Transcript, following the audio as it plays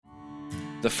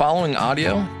The following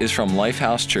audio is from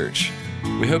Lifehouse Church.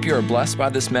 We hope you are blessed by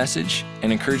this message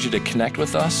and encourage you to connect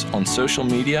with us on social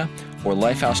media or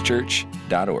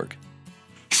lifehousechurch.org.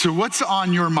 So what's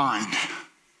on your mind?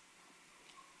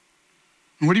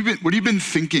 What have you been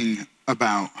thinking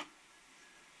about?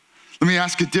 Let me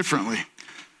ask it differently.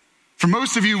 For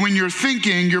most of you, when you're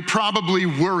thinking, you're probably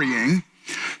worrying.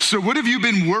 So what have you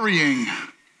been worrying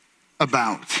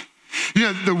about? You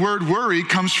know, the word worry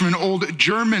comes from an old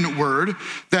German word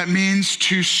that means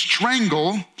to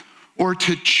strangle or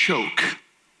to choke.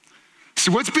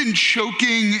 So what's been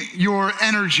choking your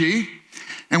energy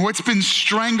and what's been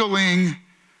strangling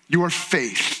your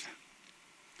faith?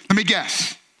 Let me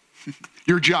guess.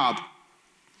 Your job,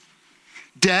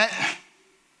 debt,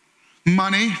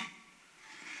 money.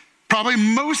 Probably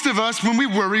most of us, when we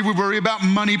worry about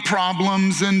money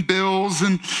problems and bills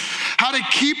and how to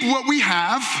keep what we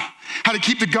have, how to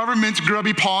keep the government's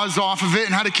grubby paws off of it,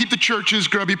 and how to keep the church's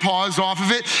grubby paws off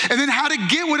of it, and then how to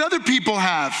get what other people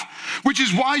have, which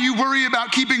is why you worry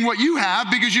about keeping what you have,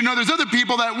 because you know there's other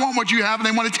people that want what you have and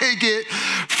they want to take it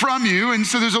from you, and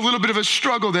so there's a little bit of a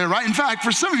struggle there, right? In fact,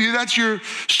 for some of you, that's your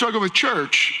struggle with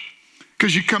church,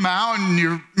 because you come out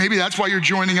and maybe that's why you're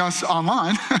joining us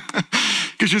online,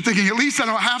 because you're thinking, at least I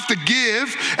don't have to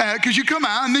give, because you come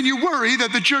out and then you worry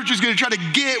that the church is going to try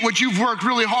to get what you've worked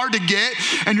really hard to get,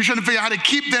 and you're trying to figure out how to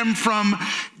keep them from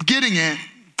getting it.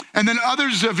 And then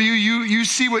others of you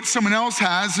see what someone else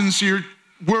has, and so you're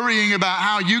worrying about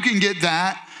how you can get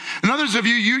that. And others of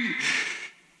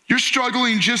you're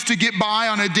struggling just to get by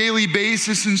on a daily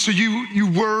basis, and so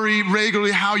you worry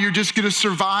regularly how you're just going to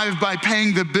survive by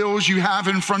paying the bills you have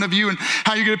in front of you, and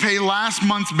how you're going to pay last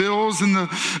month's bills and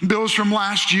the bills from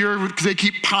last year, because they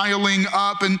keep piling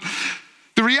up. And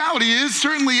the reality is,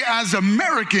 certainly as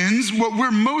Americans, what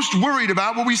we're most worried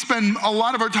about, what we spend a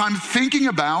lot of our time thinking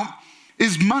about,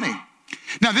 is money.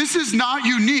 Now, this is not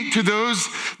unique to those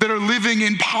that are living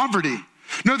in poverty.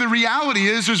 No, the reality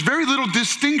is there's very little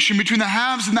distinction between the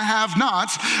haves and the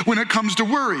have-nots when it comes to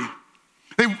worry.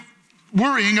 They're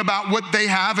worrying about what they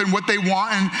have and what they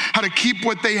want and how to keep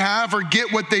what they have or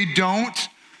get what they don't.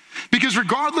 Because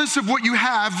regardless of what you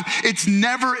have, it's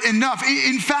never enough.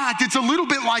 In fact, it's a little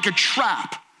bit like a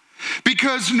trap.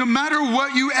 Because no matter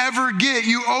what you ever get,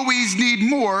 you always need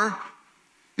more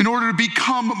in order to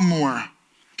become more.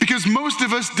 Because most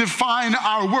of us define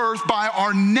our worth by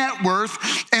our net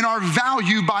worth and our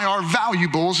value by our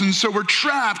valuables. And so we're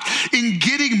trapped in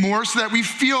getting more so that we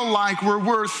feel like we're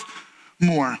worth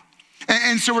more.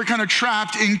 And so we're kind of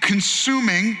trapped in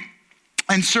consuming.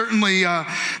 And certainly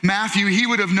Matthew, he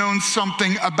would have known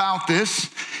something about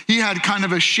this. He had kind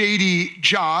of a shady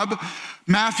job.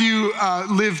 Matthew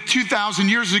lived 2,000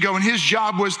 years ago, and his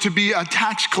job was to be a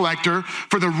tax collector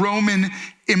for the Roman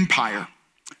Empire.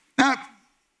 Now,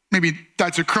 maybe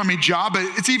that's a crummy job, but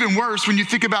it's even worse when you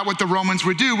think about what the Romans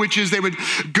would do, which is they would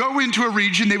go into a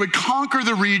region, they would conquer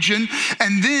the region,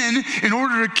 and then in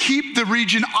order to keep the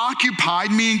region occupied,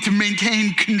 meaning to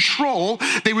maintain control,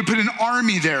 they would put an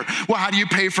army there. Well, how do you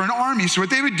pay for an army? So what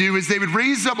they would do is they would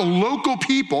raise up local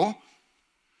people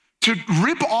to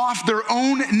rip off their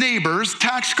own neighbors,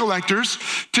 tax collectors,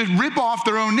 to rip off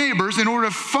their own neighbors in order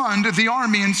to fund the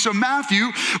army. And so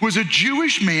Matthew was a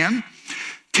Jewish man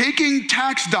taking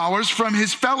tax dollars from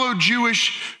his fellow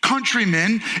Jewish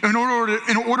countrymen in order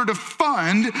to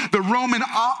fund the Roman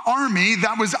army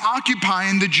that was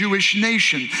occupying the Jewish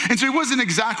nation. And so he wasn't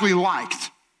exactly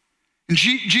liked. And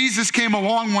Jesus came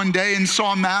along one day and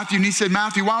saw Matthew, and he said,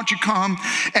 Matthew, why don't you come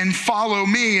and follow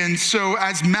me? And so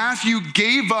as Matthew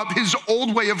gave up his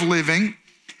old way of living,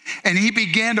 and he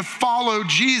began to follow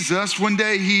Jesus, one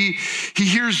day he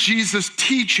hears Jesus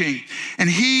teaching, and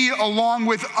he, along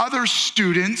with other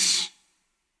students,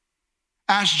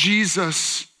 asked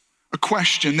Jesus a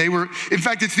question. In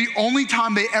fact, it's the only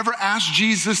time they ever asked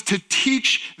Jesus to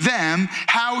teach them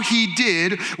how he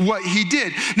did what he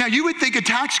did. Now, you would think a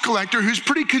tax collector who's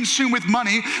pretty consumed with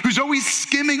money, who's always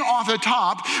skimming off the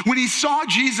top, when he saw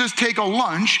Jesus take a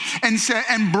lunch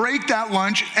and break that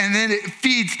lunch, and then it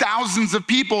feeds thousands of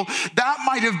people, that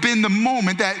might have been the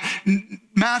moment that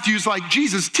Matthew's like,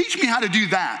 Jesus, teach me how to do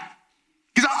that,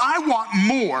 because I want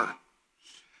more.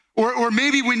 Or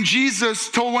maybe when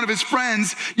Jesus told one of his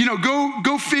friends,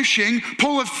 go fishing,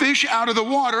 pull a fish out of the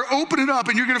water, open it up,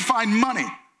 and you're gonna find money.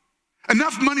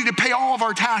 Enough money to pay all of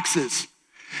our taxes.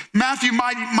 Matthew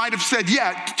might have said,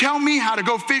 yeah, tell me how to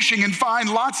go fishing and find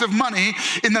lots of money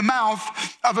in the mouth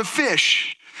of a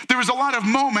fish. There was a lot of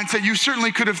moments that you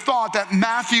certainly could have thought that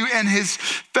Matthew and his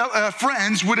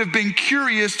friends would have been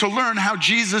curious to learn how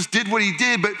Jesus did what he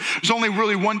did, but there's only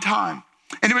really one time.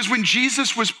 And it was when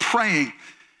Jesus was praying.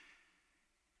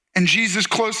 and Jesus'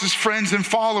 closest friends and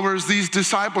followers, these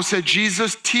disciples said,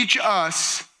 Jesus, teach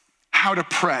us how to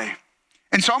pray.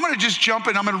 And so I'm gonna just jump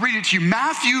in, I'm gonna read it to you.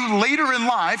 Matthew, later in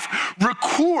life,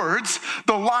 records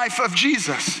the life of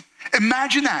Jesus.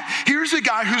 Imagine that. Here's a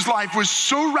guy whose life was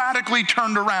so radically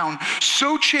turned around,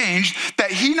 so changed,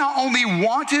 that he not only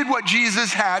wanted what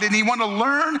Jesus had, and he wanted to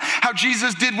learn how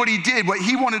Jesus did what he did, but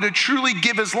he wanted to truly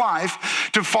give his life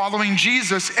to following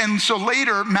Jesus. And so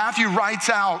later, Matthew writes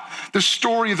out the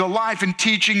story of the life and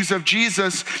teachings of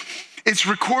Jesus. It's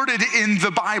recorded in the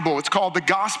Bible. It's called the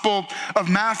Gospel of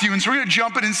Matthew. And so we're going to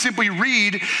jump in and simply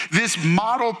read this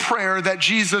model prayer that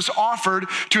Jesus offered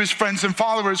to his friends and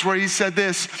followers, where he said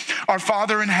this: Our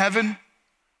Father in heaven,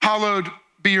 hallowed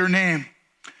be your name.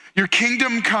 Your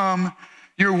kingdom come,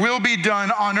 your will be done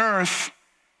on earth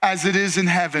as it is in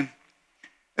heaven.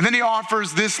 And then he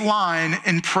offers this line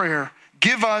in prayer: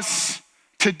 Give us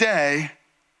today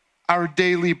our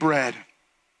daily bread.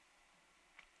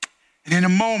 And in a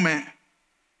moment,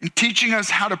 in teaching us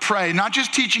how to pray, not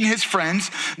just teaching his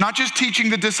friends, not just teaching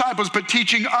the disciples, but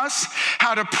teaching us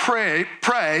how to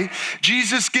pray,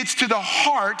 Jesus gets to the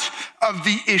heart of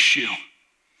the issue,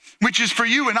 which is for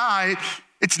you and I,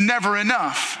 it's never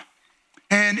enough.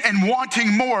 And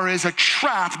wanting more is a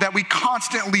trap that we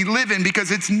constantly live in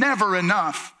because it's never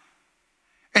enough.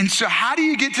 And so how do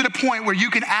you get to the point where you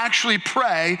can actually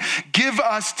pray, give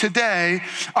us today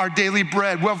our daily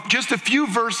bread? Well, just a few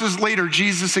verses later,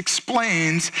 Jesus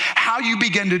explains how you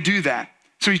begin to do that.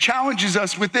 So he challenges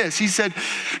us with this. He said,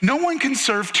 no one can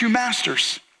serve two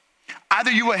masters.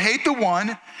 Either you will hate the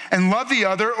one and love the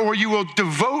other, or you will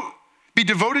be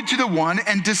devoted to the one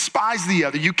and despise the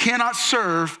other. You cannot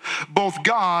serve both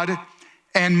God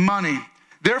and money.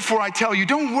 Therefore, I tell you,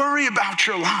 don't worry about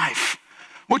your life,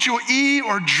 what you will eat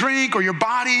or drink, or your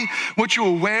body, what you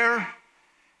will wear.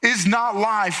 Is not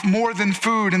life more than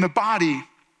food, and the body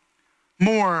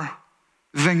more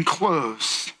than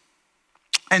clothes?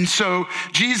 And so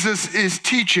Jesus is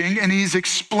teaching, and he's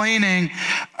explaining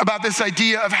about this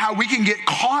idea of how we can get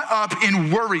caught up in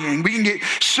worrying. We can get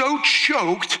so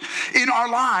choked in our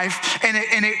life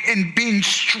and being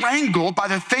strangled by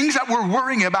the things that we're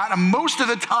worrying about. And most of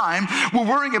the time, we're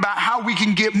worrying about how we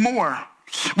can get more.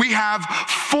 We have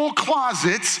full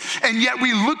closets, and yet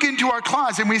we look into our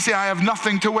closet and we say, I have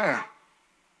nothing to wear.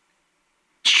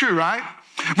 It's true, right?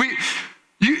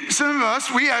 Some of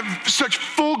us, we have such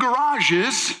full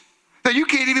garages that you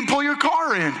can't even pull your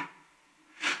car in.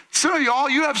 Some of y'all,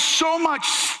 you have so much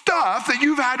stuff that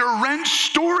you've had to rent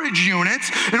storage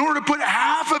units in order to put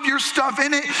half of your stuff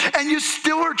in it, and you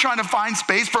still are trying to find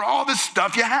space for all the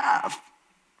stuff you have.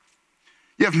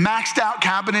 You have maxed out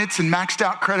cabinets and maxed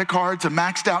out credit cards, a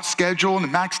maxed out schedule and a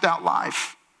maxed out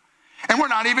life. And we're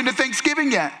not even to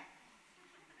Thanksgiving yet.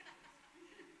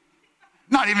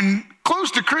 Not even close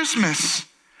to Christmas.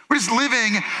 We're just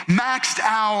living maxed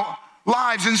out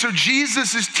lives. And so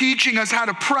Jesus is teaching us how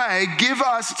to pray. Give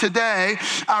us today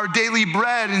our daily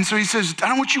bread. And so he says, I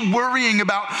don't want you worrying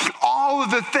about all of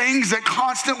the things that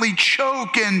constantly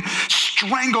choke and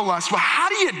strangle us. Well, how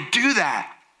do you do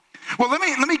that? Well,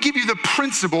 let me give you the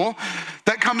principle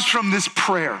that comes from this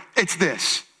prayer. It's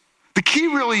this. The key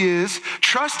really is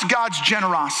trust God's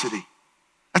generosity.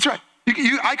 That's right.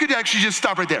 I could actually just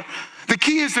stop right there. The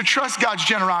key is to trust God's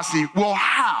generosity. Well,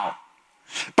 how?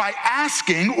 By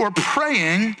asking or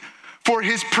praying for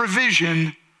his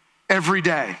provision every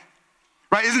day.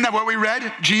 Right? Isn't that what we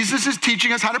read? Jesus is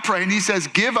teaching us how to pray, and he says,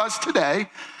 give us today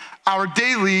our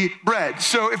daily bread.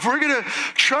 So if we're going to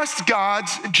trust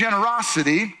God's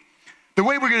generosity, the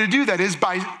way we're going to do that is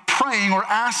by praying or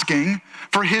asking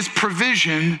for his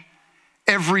provision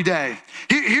every day.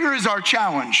 Here is our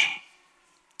challenge.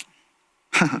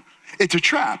 It's a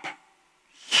trap.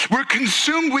 We're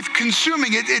consumed with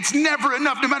consuming it. It's never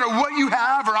enough. No matter what you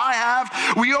have or I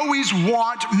have, we always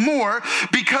want more,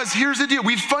 because here's the deal.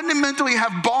 We fundamentally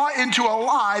have bought into a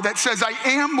lie that says I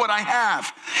am what I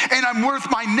have and I'm worth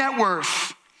my net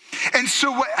worth. And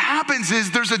so what happens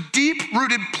is there's a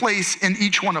deep-rooted place in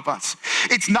each one of us.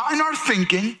 It's not in our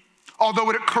thinking, although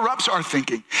it corrupts our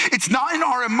thinking. It's not in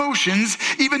our emotions,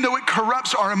 even though it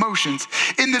corrupts our emotions.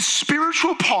 In the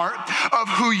spiritual part of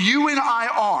who you and I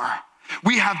are,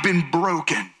 we have been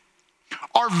broken.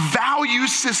 Our value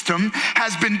system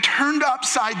has been turned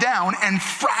upside down and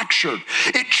fractured.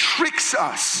 It tricks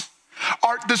us.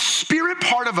 The spirit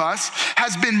part of us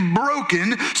has been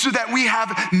broken so that we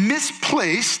have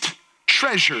misplaced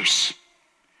treasures.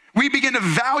 We begin to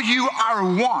value our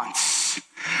wants.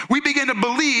 We begin to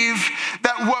believe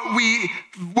that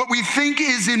what we think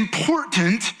is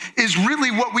important is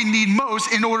really what we need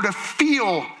most in order to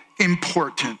feel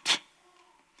important.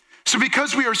 So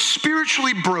because we are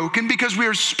spiritually broken, because we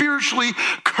are spiritually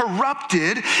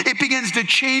corrupted, it begins to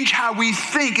change how we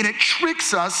think, and it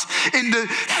tricks us into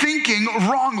thinking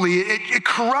wrongly. It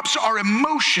corrupts our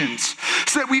emotions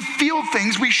so that we feel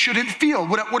things we shouldn't feel.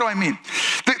 What do I mean?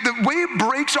 The way it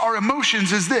breaks our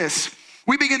emotions is this.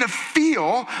 We begin to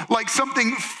feel like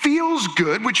something feels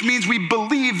good, which means we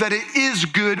believe that it is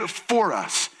good for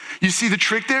us. You see the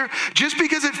trick there? Just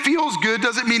because it feels good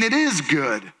doesn't mean it is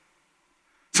good.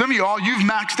 Some of y'all, you've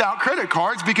maxed out credit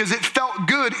cards because it felt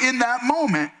good in that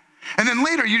moment. And then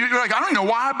later, you're like, I don't know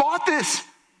why I bought this.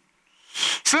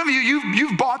 Some of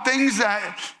you've bought things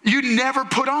that you never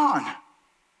put on,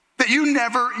 that you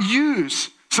never use.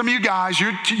 Some of you guys,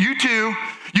 you too,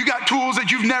 you got tools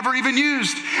that you've never even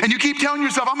used. And you keep telling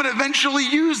yourself, I'm gonna eventually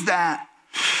use that.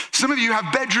 Some of you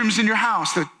have bedrooms in your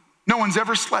house that no one's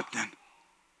ever slept in.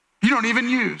 You don't even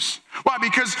use. Why?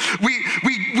 Because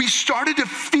we started to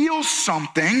feel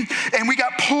something and we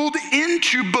got pulled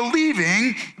into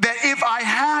believing that if I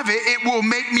have it, it will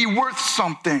make me worth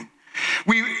something.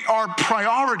 Our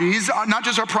priorities, not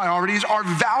just our priorities, our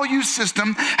value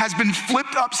system has been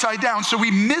flipped upside down. So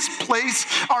we misplace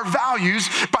our values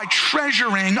by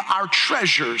treasuring our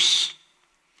treasures.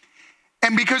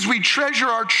 And because we treasure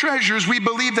our treasures, we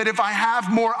believe that if I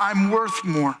have more, I'm worth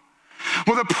more.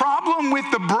 Well, the problem with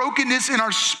the brokenness in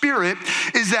our spirit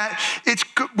is that it's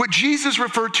what Jesus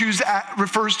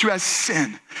refers to as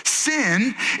sin.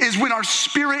 Sin is when our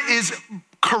spirit is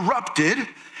corrupted,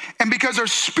 and because our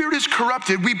spirit is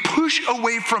corrupted, we push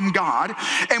away from God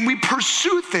and we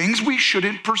pursue things we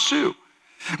shouldn't pursue.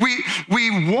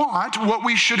 We want what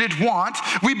we shouldn't want.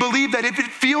 We believe that if it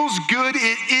feels good,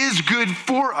 it is good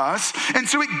for us, and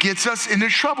so it gets us into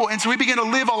trouble. And so we begin to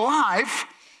live a life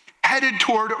headed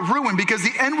toward ruin, because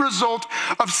the end result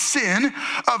of sin,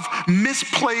 of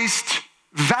misplaced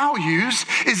values,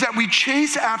 is that we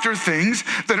chase after things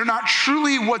that are not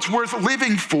truly what's worth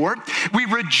living for. We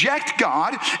reject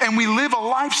God and we live a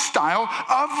lifestyle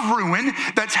of ruin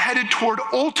that's headed toward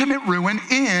ultimate ruin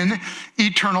in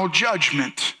eternal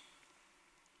judgment.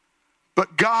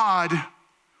 But God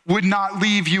would not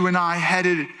leave you and I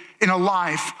headed in a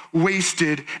life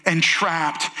wasted and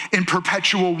trapped in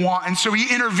perpetual want. And so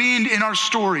he intervened in our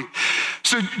story.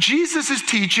 So Jesus is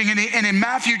teaching, and in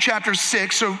Matthew chapter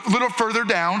 6, so a little further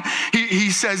down,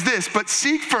 he says this, but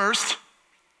seek first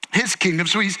his kingdom.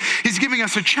 So he's giving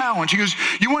us a challenge. He goes,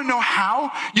 you wanna know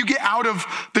how you get out of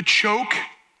the choke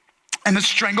and the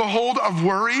stranglehold of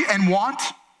worry and want?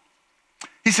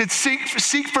 He said,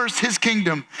 seek first his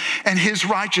kingdom and his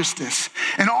righteousness,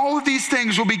 and all of these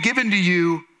things will be given to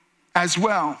you as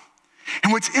well.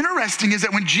 And what's interesting is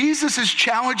that when Jesus is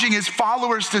challenging his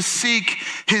followers to seek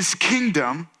his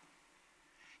kingdom,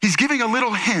 he's giving a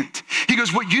little hint. He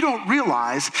goes, what you don't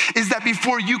realize is that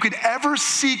before you could ever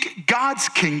seek God's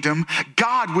kingdom,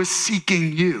 God was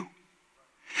seeking you.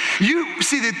 You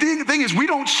see, the thing is, we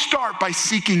don't start by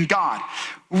seeking God.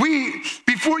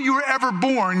 Before you were ever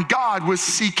born, God was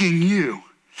seeking you.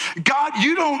 God,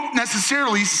 you don't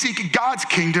necessarily seek God's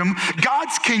kingdom.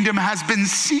 God's kingdom has been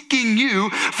seeking you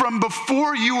from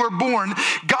before you were born.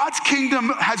 God's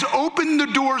kingdom has opened the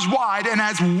doors wide and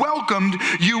has welcomed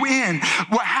you in.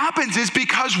 What happens is,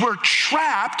 because we're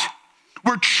trapped,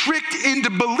 we're tricked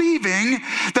into believing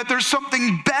that there's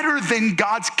something better than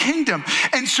God's kingdom.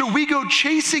 And so we go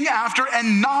chasing after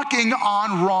and knocking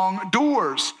on wrong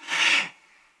doors.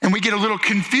 And we get a little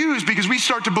confused because we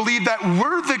start to believe that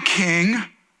we're the king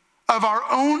of our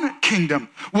own kingdom.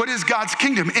 What is God's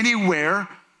kingdom? Anywhere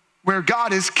where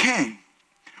God is king.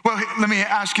 Well, let me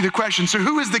ask you the question. So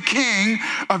who is the king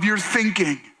of your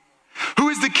thinking? Who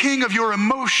is the king of your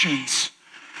emotions?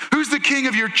 Who's the king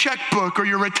of your checkbook or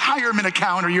your retirement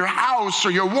account or your house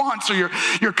or your wants or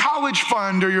your college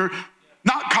fund or your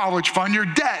not college fund, your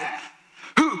debt?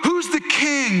 Who's the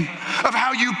king of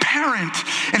how you parent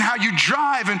and how you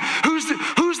drive? And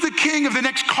who's the king of the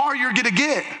next car you're gonna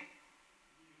get?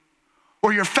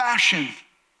 Or your fashion?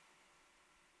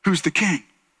 Who's the king?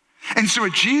 And so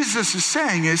what Jesus is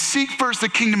saying is, seek first the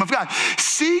kingdom of God.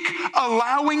 Seek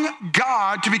allowing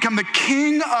God to become the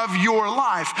king of your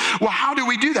life. Well, how do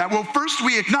we do that? Well, first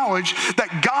we acknowledge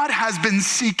that God has been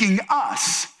seeking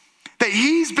us, that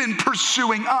he's been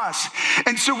pursuing us.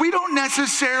 And so we don't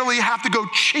necessarily have to go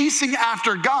chasing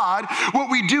after God.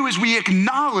 What we do is we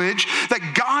acknowledge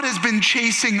that God has been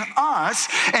chasing us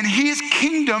and his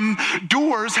kingdom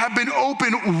doors have been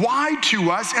opened wide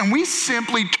to us, and we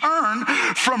simply turn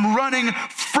from running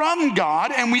from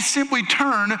God and we simply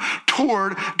turn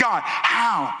toward God.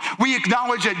 How? We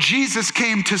acknowledge that Jesus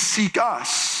came to seek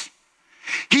us.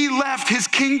 He left his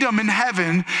kingdom in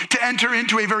heaven to enter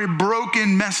into a very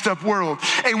broken, messed up world,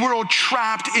 a world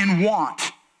trapped in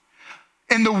want,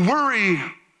 in the worry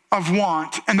of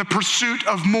want and the pursuit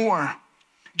of more.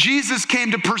 Jesus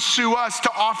came to pursue us, to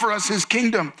offer us his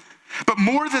kingdom. But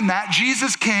more than that,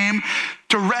 Jesus came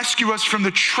to rescue us from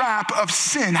the trap of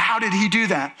sin. How did he do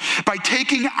that? By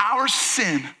taking our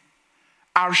sin,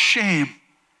 our shame,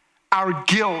 our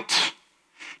guilt,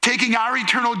 taking our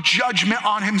eternal judgment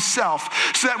on himself,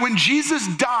 so that when Jesus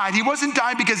died, he wasn't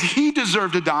dying because he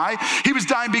deserved to die. He was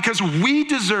dying because we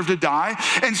deserved to die.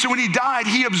 And so when he died,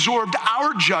 he absorbed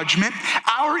our judgment,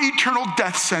 our eternal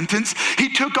death sentence. He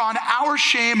took on our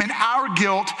shame and our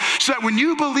guilt, so that when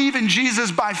you believe in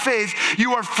Jesus by faith,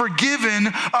 you are forgiven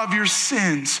of your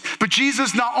sins. But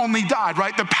Jesus not only died,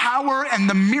 right? The power and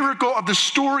the miracle of the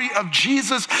story of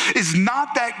Jesus is not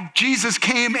that Jesus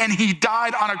came and he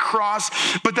died on a cross,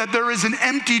 but that there is an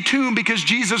empty tomb, because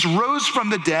Jesus rose from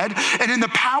the dead, and in the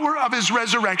power of his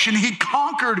resurrection, he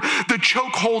conquered the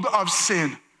chokehold of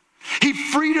sin. He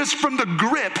freed us from the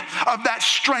grip of that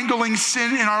strangling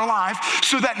sin in our life,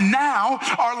 so that now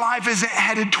our life isn't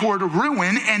headed toward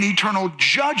ruin and eternal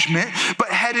judgment, but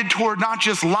headed toward not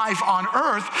just life on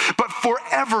earth, but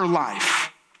forever life.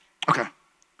 Okay,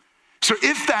 so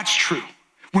if that's true,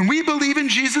 when we believe in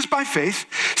Jesus by faith,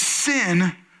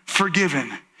 sin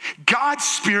forgiven. God's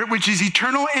spirit, which is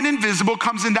eternal and invisible,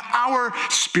 comes into our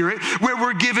spirit, where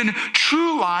we're given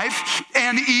true life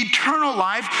and eternal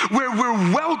life, where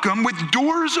we're welcome with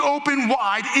doors open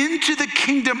wide into the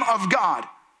kingdom of God.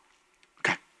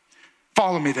 Okay,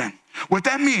 follow me then. What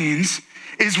that means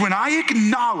is when I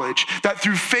acknowledge that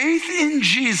through faith in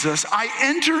Jesus, I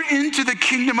enter into the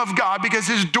kingdom of God because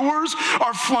his doors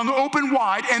are flung open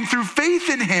wide, and through faith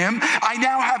in him, I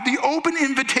now have the open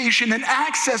invitation and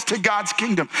access to God's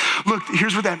kingdom. Look,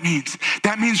 here's what that means.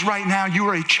 That means right now you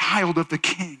are a child of the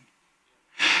King,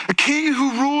 a King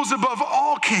who rules above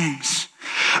all kings,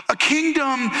 a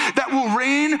kingdom that will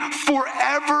reign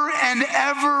forever and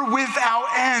ever without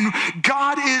end.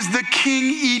 God is the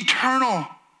King eternal.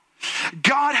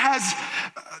 God has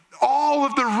all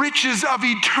of the riches of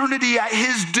eternity at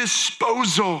his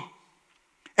disposal.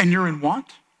 And you're in want?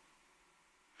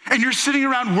 And you're sitting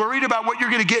around worried about what you're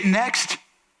going to get next?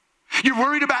 You're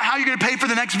worried about how you're going to pay for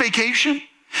the next vacation?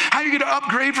 How you're going to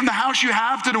upgrade from the house you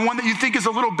have to the one that you think is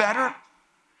a little better?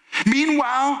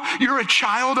 Meanwhile, you're a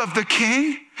child of the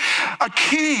King, a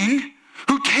king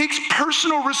who takes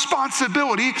personal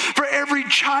responsibility for every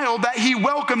child that he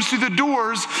welcomes through the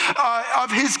doors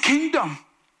of his kingdom.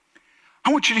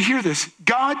 I want you to hear this.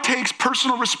 God takes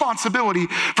personal responsibility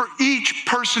for each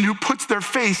person who puts their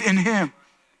faith in him.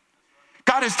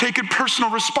 God has taken personal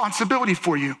responsibility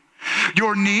for you.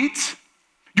 Your needs,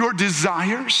 your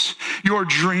desires, your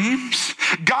dreams.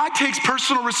 God takes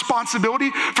personal responsibility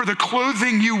for the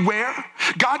clothing you wear.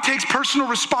 God takes personal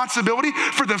responsibility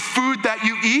for the food that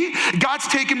you eat. God's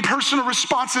taken personal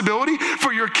responsibility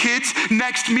for your kids'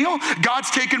 next meal.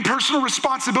 God's taken personal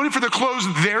responsibility for the clothes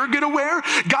they're gonna wear.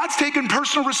 God's taken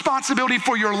personal responsibility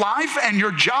for your life and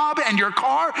your job and your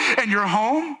car and your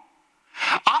home.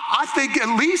 I think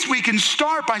at least we can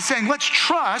start by saying, let's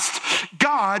trust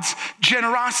God's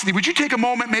generosity. Would you take a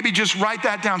moment, maybe just write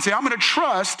that down? Say, I'm going to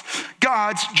trust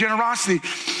God's generosity.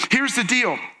 Here's the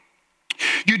deal.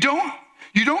 You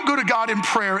don't go to God in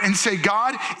prayer and say,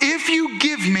 God, if you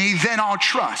give me, then I'll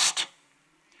trust.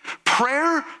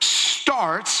 Prayer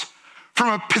starts from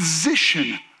a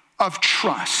position of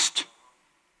trust.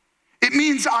 It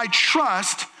means I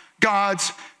trust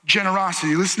God's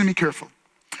generosity. Listen to me carefully.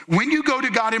 When you go to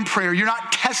God in prayer, you're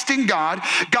not testing God.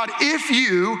 God, if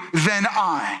you, then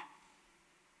I.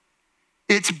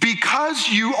 It's because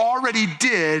you already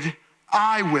did,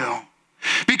 I will.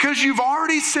 Because you've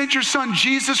already sent your son,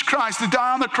 Jesus Christ, to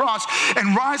die on the cross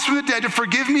and rise from the dead to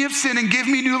forgive me of sin and give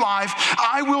me new life,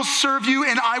 I will serve you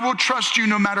and I will trust you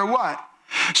no matter what.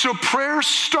 So prayer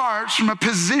starts from a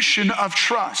position of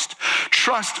trust.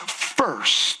 Trust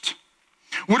first.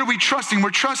 What are we trusting? We're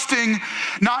trusting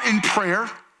not in prayer,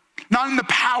 not in the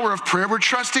power of prayer. We're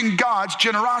trusting God's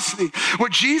generosity.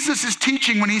 What Jesus is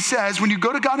teaching when he says, when you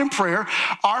go to God in prayer,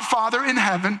 our Father in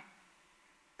heaven,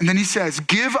 and then he says,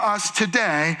 give us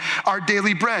today our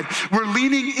daily bread. We're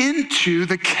leaning into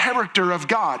the character of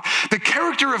God. The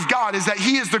character of God is that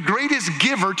he is the greatest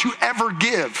giver to ever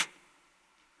give.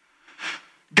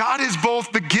 God is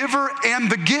both the giver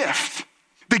and the gift.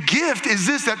 The gift is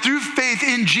this, that through faith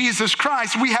in Jesus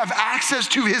Christ, we have access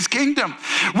to his kingdom.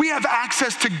 We have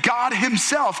access to God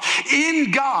himself.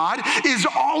 In God is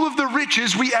all of the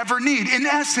riches we ever need. In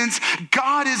essence,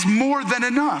 God is more than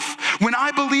enough. When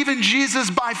I believe in Jesus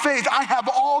by faith, I have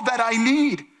all that I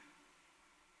need.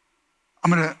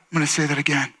 I'm gonna say that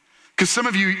again. Because some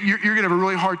of you, you're gonna have a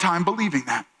really hard time believing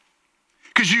that.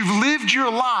 Because you've lived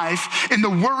your life in the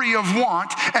worry of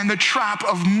want and the trap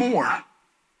of more.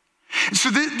 So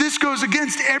this goes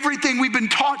against everything we've been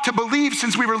taught to believe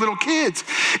since we were little kids,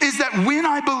 is that when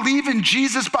I believe in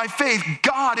Jesus by faith,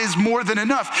 God is more than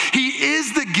enough. He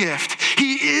is the gift.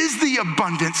 He is the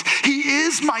abundance. He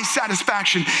is my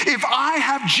satisfaction. If I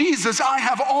have Jesus, I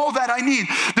have all that I need.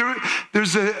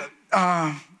 There's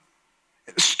a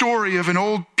story of an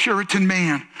old Puritan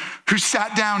man who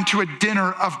sat down to a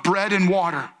dinner of bread and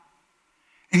water,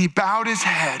 and he bowed his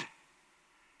head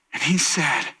and he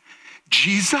said,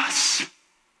 Jesus,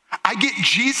 I get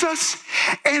Jesus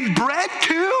and bread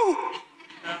too?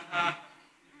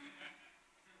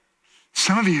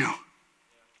 Some of you,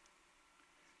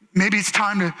 maybe it's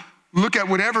time to look at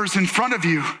whatever's in front of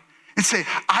you and say,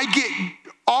 I get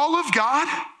all of God,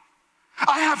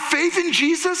 I have faith in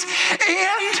Jesus,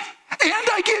 and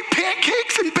I get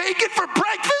pancakes and bacon for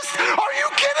breakfast? Are you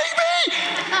kidding me?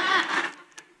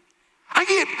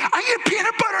 I get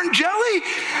peanut butter and jelly,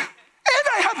 and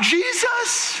I have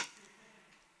Jesus.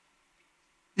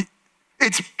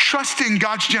 It's trusting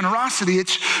God's generosity.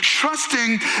 It's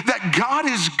trusting that God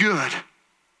is good.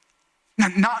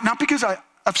 Not because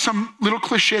of some little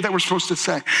cliche that we're supposed to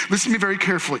say. Listen to me very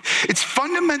carefully. It's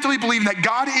fundamentally believing that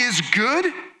God is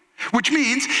good, which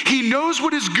means he knows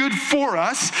what is good for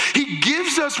us. He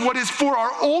gives us what is for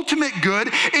our ultimate good,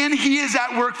 and he is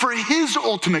at work for his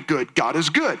ultimate good. God is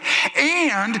good.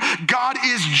 And God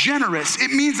is generous.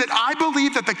 It means that I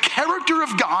believe that the character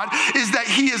of God is that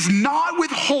he is not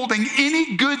withholding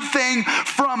any good thing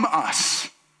from us.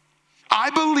 I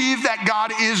believe that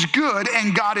God is good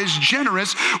and God is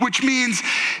generous, which means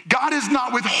God is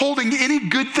not withholding any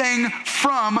good thing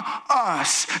from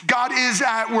us. God is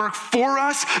at work for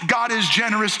us. God is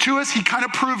generous to us. He kind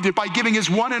of proved it by giving his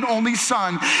one and only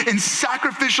son in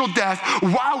sacrificial death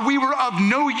while we were of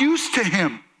no use to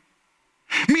him.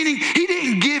 Meaning he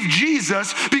didn't give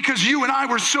Jesus because you and I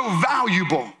were so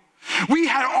valuable. We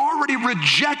had already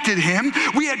rejected him.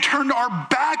 We had turned our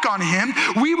back on him.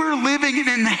 We were living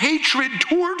in hatred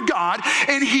toward God,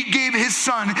 and he gave his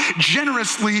son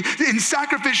generously in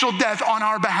sacrificial death on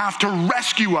our behalf to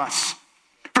rescue us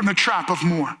from the trap of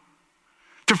more,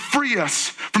 to free us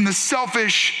from the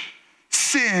selfish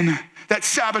sin that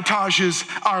sabotages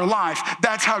our life.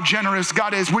 That's how generous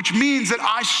God is, which means that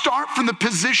I start from the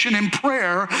position in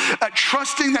prayer at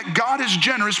trusting that God is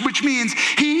generous, which means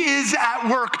he is at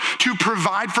work to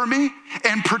provide for me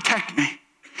and protect me.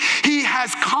 He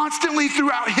has constantly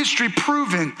throughout history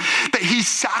proven that he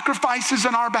sacrifices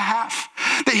on our behalf,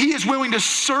 that he is willing to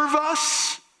serve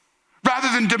us rather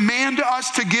than demand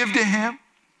us to give to him.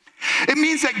 It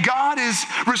means that God is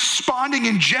responding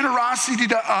in generosity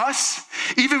to us,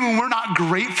 even when we're not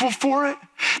grateful for it.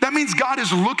 That means God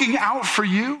is looking out for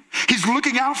you. He's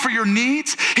looking out for your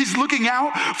needs. He's looking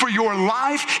out for your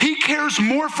life. He cares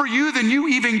more for you than you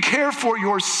even care for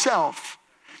yourself.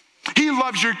 He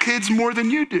loves your kids more than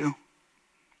you do.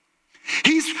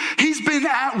 He's been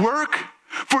at work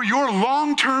for your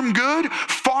long-term good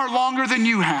far longer than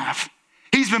you have.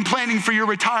 He's been planning for your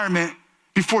retirement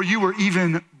before you were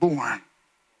even born.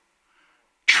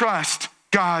 Trust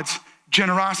God's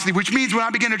generosity, which means when I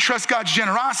begin to trust God's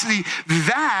generosity,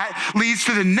 that leads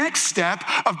to the next step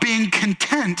of being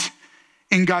content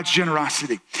in God's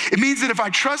generosity. It means that if I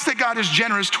trust that God is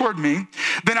generous toward me,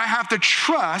 then I have to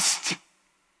trust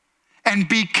and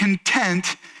be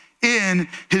content in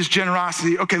his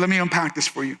generosity. Okay, let me unpack this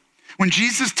for you. When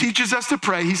Jesus teaches us to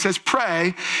pray, he says,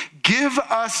 pray, give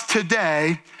us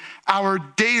today our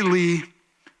daily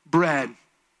bread.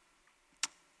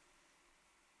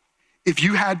 If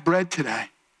you had bread today,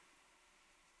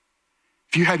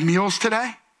 if you had meals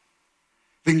today,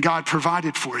 then God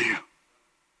provided for you.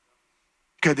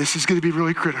 Okay, this is going to be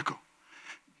really critical.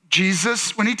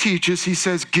 Jesus, when he teaches, he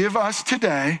says, give us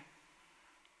today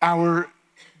our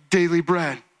daily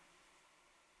bread.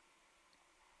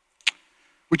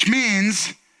 Which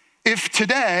means if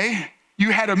today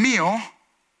you had a meal,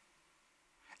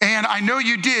 and I know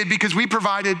you did because we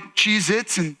provided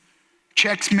Cheez-Its and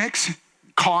Chex Mix,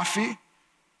 coffee.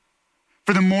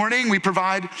 For the morning, we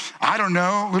provide, I don't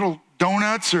know, little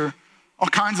donuts or all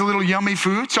kinds of little yummy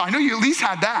food. So I know you at least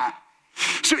had that.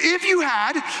 So if you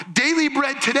had daily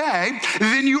bread today,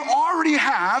 then you already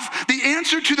have the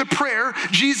answer to the prayer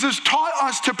Jesus taught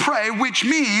us to pray, which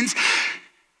means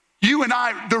you and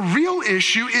I, the real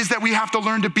issue is that we have to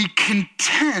learn to be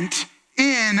content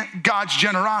in God's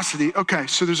generosity. Okay,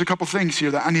 so there's a couple things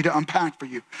here that I need to unpack for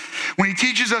you. When he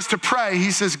teaches us to pray, he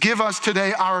says, give us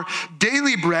today our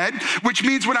daily bread, which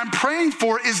means what I'm praying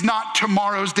for is not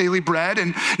tomorrow's daily bread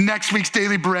and next week's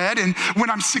daily bread and when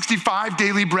I'm 65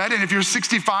 daily bread, and if you're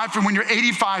 65 from when you're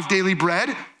 85 daily bread.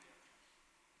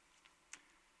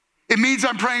 It means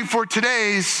I'm praying for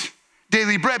today's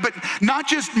daily bread, but not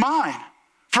just mine,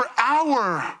 for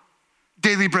our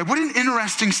daily bread. What an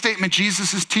interesting statement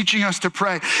Jesus is teaching us to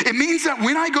pray. It means that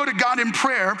when I go to God in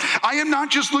prayer, I am not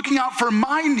just looking out for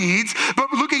my needs,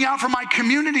 but looking out for my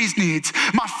community's needs,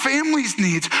 my family's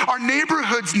needs, our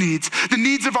neighborhood's needs, the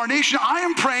needs of our nation. I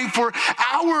am praying for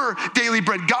our daily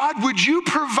bread. God, would you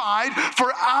provide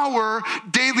for our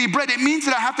daily bread? It means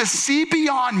that I have to see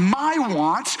beyond my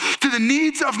wants to the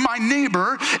needs of my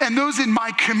neighbor and those in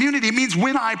my community. It means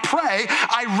when I pray,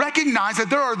 I recognize that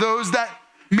there are those that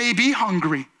may be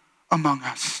hungry among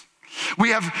us. We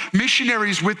have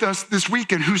missionaries with us this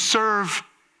weekend who serve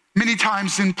many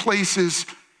times in places,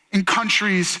 in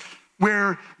countries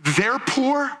where their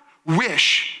poor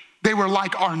wish they were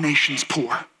like our nation's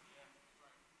poor.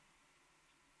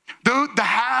 The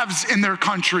haves in their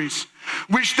countries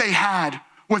wish they had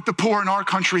what the poor in our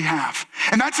country have.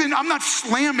 And I'm not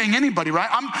slamming anybody, right?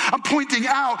 I'm pointing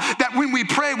out that when we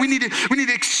pray, we need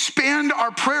to expand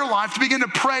our prayer life to begin to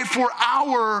pray for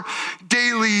our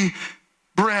daily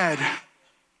bread.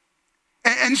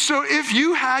 And so if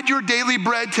you had your daily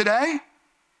bread today,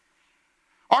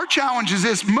 our challenge is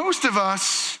this: most of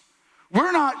us,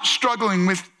 we're not struggling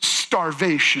with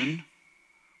starvation,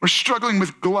 we're struggling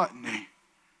with gluttony.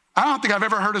 I don't think I've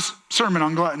ever heard a sermon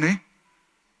on gluttony.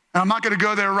 And I'm not going to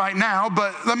go there right now,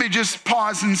 but let me just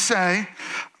pause and say,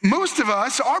 most of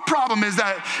us, our problem is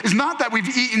not that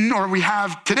we've eaten or we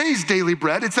have today's daily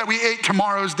bread. It's that we ate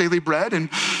tomorrow's daily bread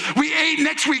and we ate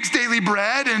next week's daily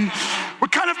bread, and we're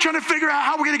kind of trying to figure out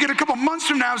how we're going to get a couple months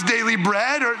from now's daily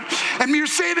bread, and you're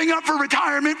saving up for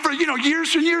retirement for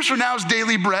years and years from now's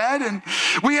daily bread, and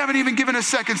we haven't even given a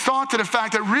second thought to the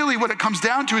fact that really what it comes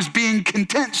down to is being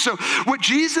content. So what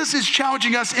Jesus is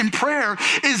challenging us in prayer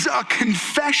is a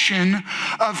confession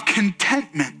of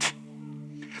contentment.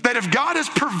 That if God has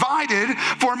provided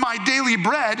for my daily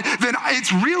bread, then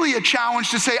it's really a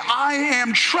challenge to say, I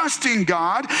am trusting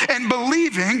God and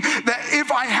believing that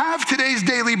if I have today's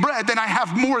daily bread, then I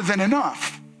have more than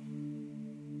enough.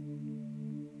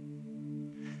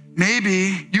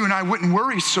 Maybe you and I wouldn't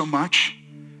worry so much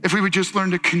if we would just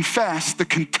learn to confess the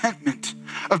contentment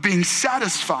of being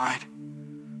satisfied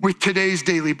with today's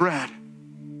daily bread.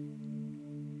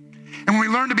 And when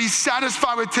we learn to be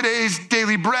satisfied with today's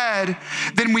daily bread,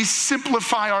 then we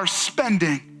simplify our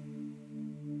spending.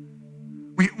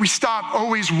 We stop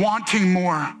always wanting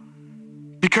more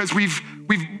because we've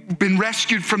been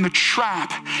rescued from the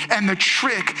trap and the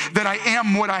trick that I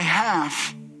am what I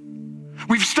have.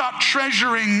 We've stopped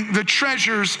treasuring the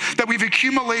treasures that we've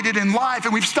accumulated in life,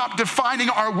 and we've stopped defining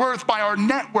our worth by our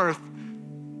net worth.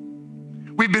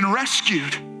 We've been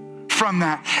rescued from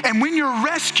that. And when you're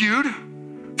rescued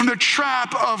from the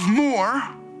trap of more,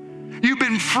 you've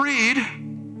been freed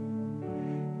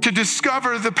to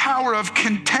discover the power of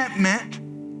contentment.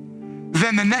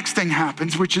 Then the next thing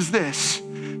happens, which is this.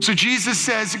 So Jesus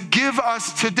says, give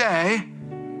us today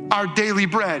our daily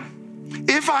bread.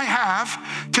 If I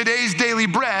have today's daily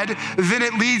bread, then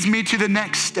it leads me to the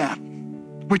next step,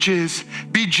 which is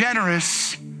be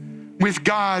generous with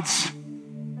God's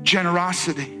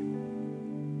generosity.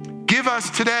 Give us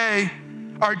today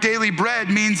our daily bread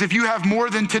means if you have more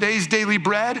than today's daily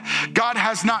bread, God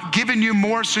has not given you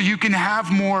more so you can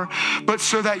have more, but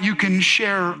so that you can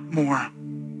share more.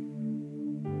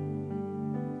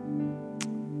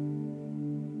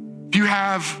 If you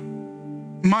have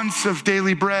months of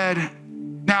daily bread,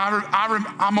 now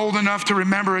I'm old enough to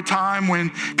remember a time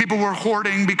when people were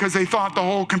hoarding because they thought the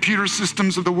whole computer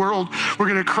systems of the world were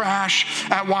going to crash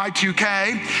at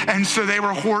Y2K, and so they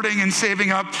were hoarding and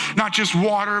saving up not just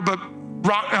water, but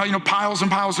piles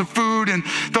and piles of food, and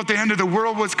thought the end of the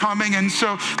world was coming, and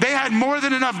so they had more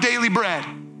than enough daily bread,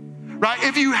 right?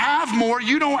 If you have more,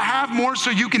 you don't have more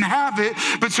so you can have it,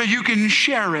 but so you can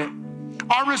share it.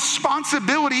 Our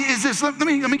responsibility is this. Let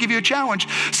me give you a challenge.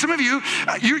 Some of you,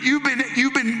 you've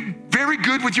been very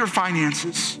good with your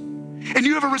finances, and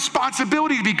you have a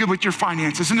responsibility to be good with your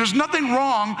finances, and there's nothing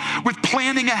wrong with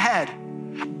planning ahead.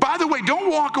 By the way, don't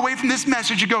walk away from this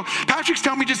message and go, Patrick's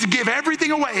telling me just to give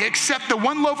everything away except the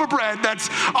one loaf of bread that's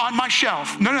on my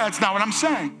shelf. No, that's not what I'm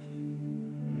saying.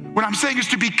 What I'm saying is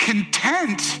to be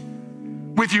content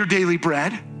with your daily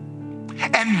bread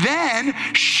and then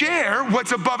share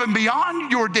what's above and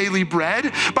beyond your daily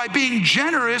bread by being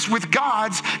generous with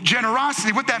God's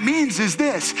generosity. What that means is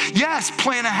this. Yes,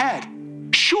 plan ahead.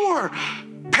 Sure,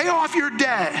 pay off your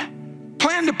debt.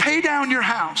 Plan to pay down your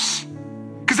house,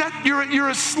 because you're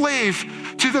a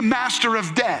slave to the master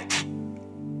of debt.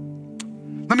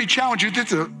 Let me challenge you.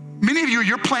 Many of you,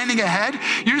 you're planning ahead.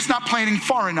 You're just not planning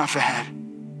far enough ahead.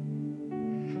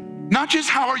 Not just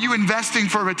how are you investing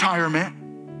for retirement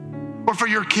or for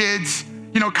your kids,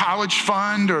 college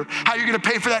fund, or how you're gonna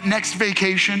pay for that next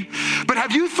vacation, but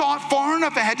have you thought far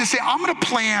enough ahead to say, I'm gonna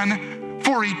plan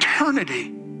for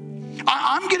eternity.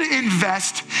 I'm gonna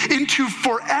invest into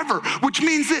forever, which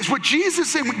means this, what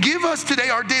Jesus said, give us today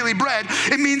our daily bread,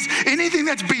 it means anything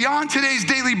that's beyond today's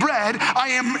daily bread, I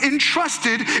am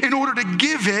entrusted in order to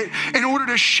give it, in order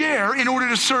to share, in order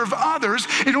to serve others,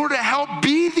 in order to help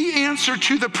be the answer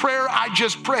to the prayer I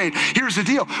just prayed. Here's the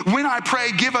deal. When I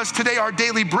pray, give us today our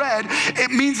daily bread, it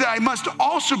means that I must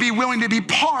also be willing to be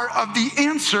part of the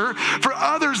answer for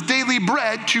others' daily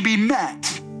bread to be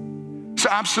met. So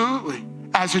absolutely.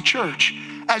 As a church,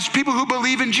 as people who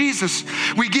believe in Jesus,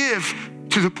 we give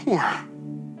to the poor.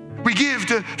 We give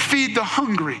to feed the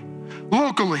hungry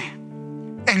locally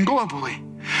and globally.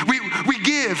 We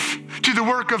give to the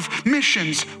work of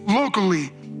missions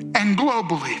locally and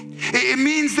globally. It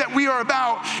means that we are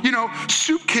about,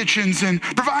 soup kitchens and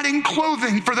providing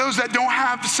clothing for those that don't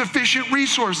have sufficient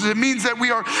resources. It means that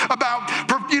we are about,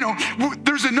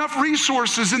 there's enough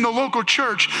resources in the local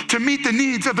church to meet the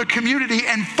needs of the community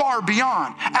and far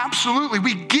beyond. Absolutely.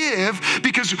 We give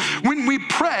because when we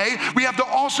pray, we have to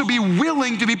also be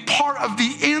willing to be part of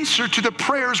the answer to the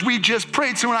prayers we just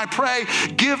prayed. So when I pray,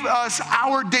 give us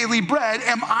our daily bread,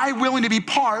 am I willing to be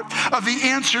part of the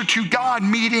answer to God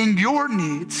meeting your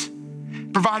needs,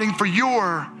 providing for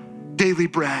your daily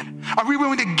bread? Are we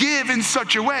willing to give in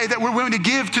such a way that we're willing to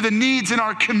give to the needs in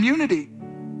our community,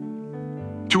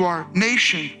 to our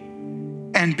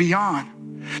nation, and beyond?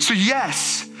 So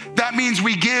yes, that means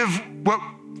we give what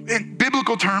in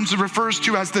biblical terms it refers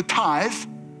to as the tithe.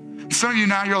 Some of you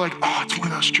now, you're like, oh, it's one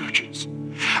of those churches.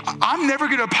 I'm never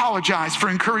gonna apologize for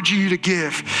encouraging you to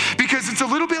give, because it's a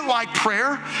little bit like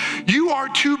prayer. You are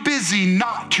too busy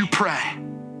not to pray.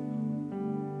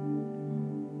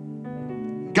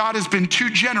 God has been too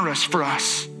generous for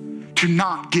us to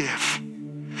not give.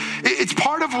 It's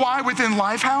part of why within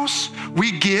Lifehouse,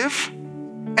 we give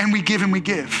and we give and we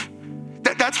give.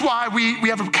 That's why we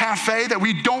have a cafe that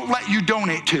we don't let you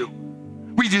donate to.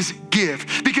 We just give,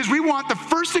 because we want the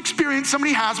first experience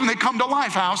somebody has when they come to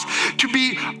Lifehouse to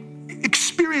be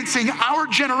experiencing our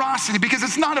generosity, because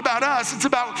it's not about us, it's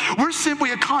about, we're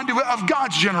simply a conduit of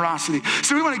God's generosity.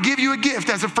 So we want to give you a gift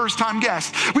as a first-time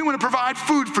guest. We want to provide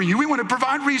food for you. We want to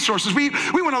provide resources. We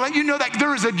want to let you know that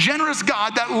there is a generous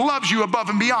God that loves you above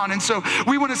and beyond. And so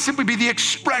we want to simply be the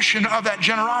expression of that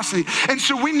generosity. And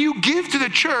so when you give to the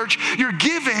church, you're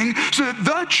giving so that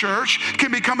the church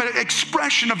can become an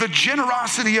expression of the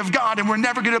generosity of God. And we're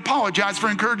never going to apologize for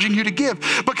encouraging you to give.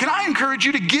 But can I encourage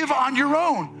you to give on your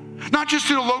own? Not just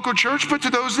to the local church, but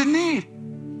to those in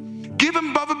need. Give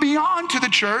above and beyond to the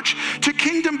church, to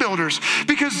kingdom builders,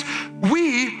 because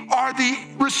we are the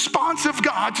response of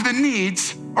God to the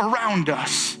needs around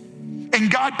us. And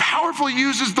God powerfully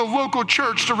uses the local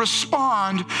church to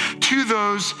respond to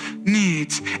those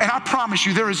needs. And I promise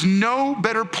you, there is no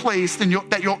better place that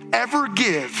you'll ever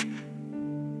give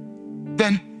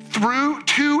than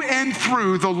to and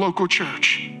through the local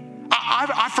church.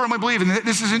 I firmly believe, and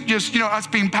this isn't just us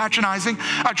being patronizing,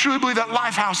 I truly believe that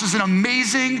Lifehouse is an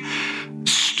amazing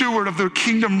steward of the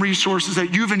kingdom resources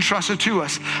that you've entrusted to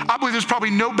us. I believe there's probably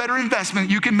no better investment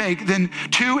you can make than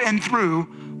to and through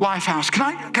Lifehouse. Can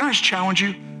I just challenge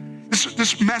you?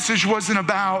 This message wasn't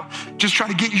about just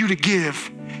trying to get you to give.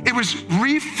 It was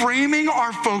reframing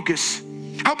our focus,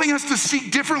 helping us to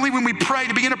seek differently when we pray,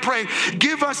 to begin to pray,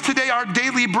 give us today our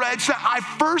daily bread, so that I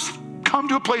first come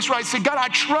to a place where I say, God, I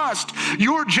trust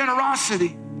your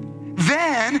generosity.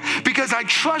 Then, because I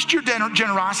trust your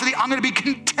generosity, I'm going to be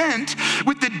content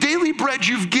with the daily bread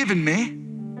you've given me.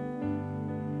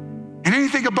 And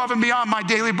anything above and beyond my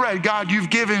daily bread, God, you've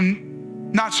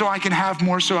given not so I can have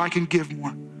more, so I can give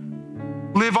more.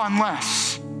 Live on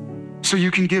less so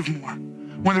you can give more.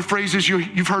 One of the phrases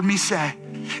you've heard me say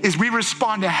is we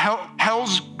respond to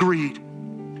hell's greed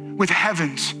with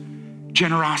heaven's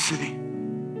generosity.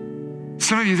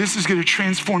 Some of you, this is going to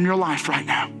transform your life right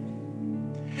now.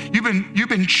 You've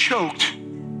been choked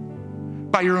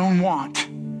by your own want,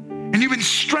 and you've been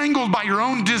strangled by your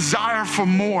own desire for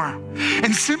more.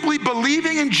 And simply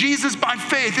believing in Jesus by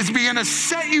faith is going to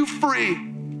set you free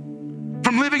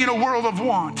from living in a world of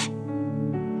want.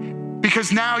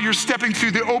 Because now you're stepping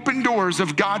through the open doors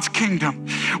of God's kingdom,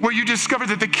 where you discover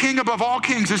that the King above all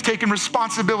kings has taken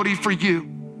responsibility for you.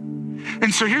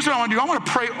 And so here's what I want to do. I want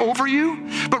to pray over you,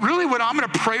 but really what I'm going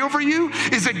to pray over you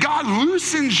is that God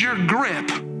loosens your grip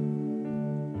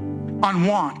on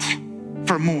want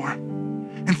for more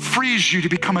and frees you to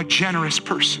become a generous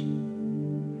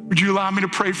person. Would you allow me to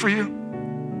pray for you?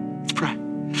 Let's pray.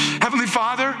 Heavenly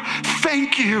Father,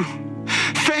 thank you.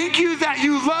 Thank you that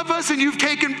you love us and you've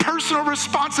taken personal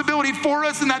responsibility for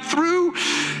us, and that through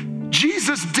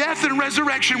Jesus' death and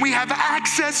resurrection, we have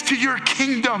access to your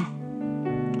kingdom.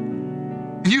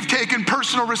 You've taken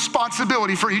personal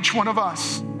responsibility for each one of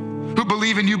us who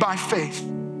believe in you by faith.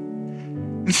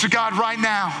 And so God, right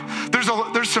now,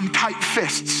 there's some tight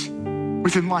fists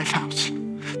within Lifehouse.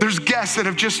 There's guests that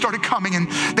have just started coming and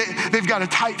they've got a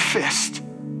tight fist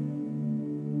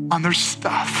on their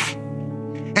stuff.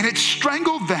 And it's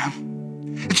strangled them.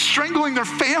 It's strangling their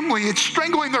family. It's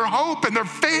strangling their hope and their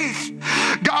faith.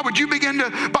 God, would you begin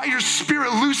to, by your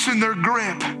Spirit, loosen their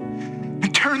grip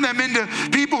and turn them into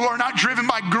people who are not driven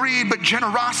by greed, but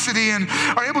generosity, and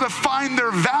are able to find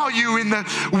their value in the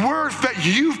worth that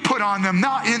you've put on them,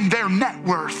 not in their net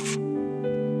worth.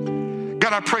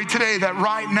 God, I pray today that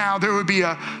right now there would be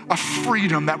a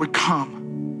freedom that would come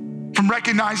from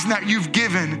recognizing that you've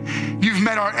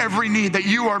met our every need, that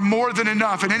you are more than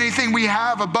enough, and anything we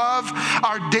have above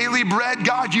our daily bread,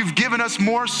 God, you've given us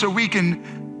more so we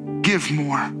can give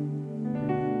more.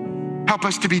 Help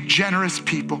us to be generous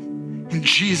people. In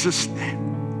Jesus'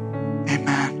 name,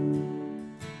 amen.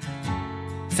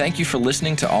 Thank you for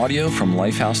listening to audio from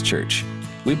Lifehouse Church.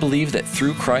 We believe that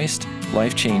through Christ,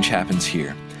 life change happens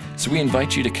here. So we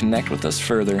invite you to connect with us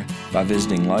further by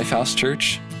visiting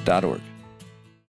lifehousechurch.org.